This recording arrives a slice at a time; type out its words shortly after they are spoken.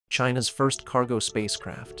China's first cargo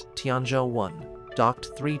spacecraft, Tianzhou-1,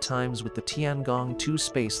 docked 3 times with the Tiangong 2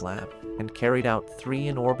 Space Lab and carried out 3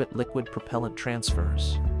 in-orbit liquid propellant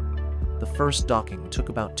transfers. The first docking took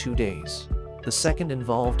about 2 days. The second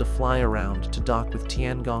involved a fly-around to dock with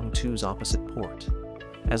Tiangong 2's opposite port.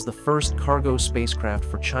 As the first cargo spacecraft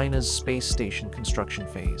for China's space station construction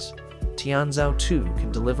phase, Tianzhou 2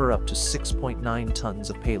 can deliver up to 6.9 tons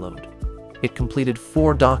of payload. It completed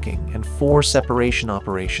 4 docking and 4 separation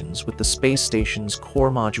operations with the space station's core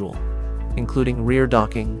module, including rear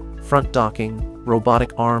docking, front docking,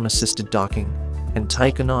 robotic arm-assisted docking, and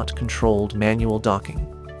Taikobot-controlled manual docking.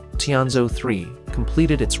 Tianzhou 3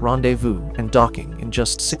 completed its rendezvous and docking in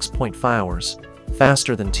just 6.5 hours,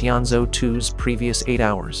 faster than Tianzhou 2's previous 8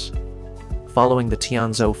 hours. Following the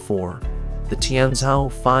Tianzhou 4, the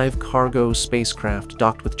Tianzhou 5 cargo spacecraft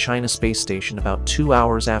docked with China Space Station about 2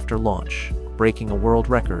 hours after launch, breaking a world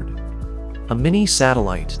record. A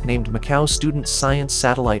mini-satellite named Macau Student Science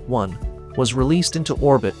Satellite 1 was released into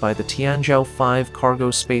orbit by the Tianzhou 5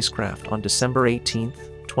 cargo spacecraft on December 18,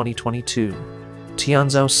 2022.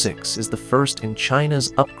 Tianzhou 6 is the first in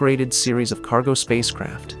China's upgraded series of cargo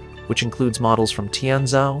spacecraft, which includes models from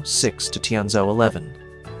Tianzhou 6 to Tianzhou 11.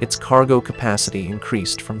 Its cargo capacity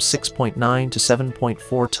increased from 6.9 to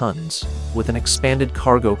 7.4 tons, with an expanded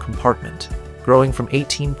cargo compartment, growing from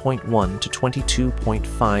 18.1 to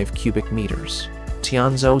 22.5 cubic meters.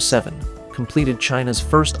 Tianzhou 7 completed China's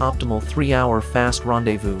first optimal 3-hour fast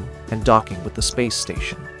rendezvous and docking with the space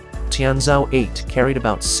station. Tianzhou 8 carried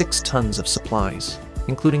about 6 tons of supplies,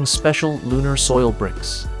 including special lunar soil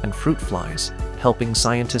bricks and fruit flies, helping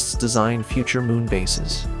scientists design future moon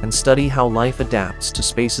bases and study how life adapts to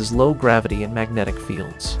space's low gravity and magnetic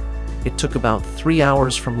fields. It took about 3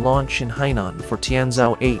 hours from launch in Hainan for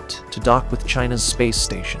Tianzhou 8 to dock with China's space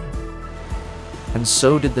station. And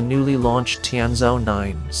so did the newly launched Tianzhou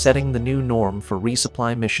 9, setting the new norm for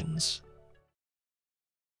resupply missions.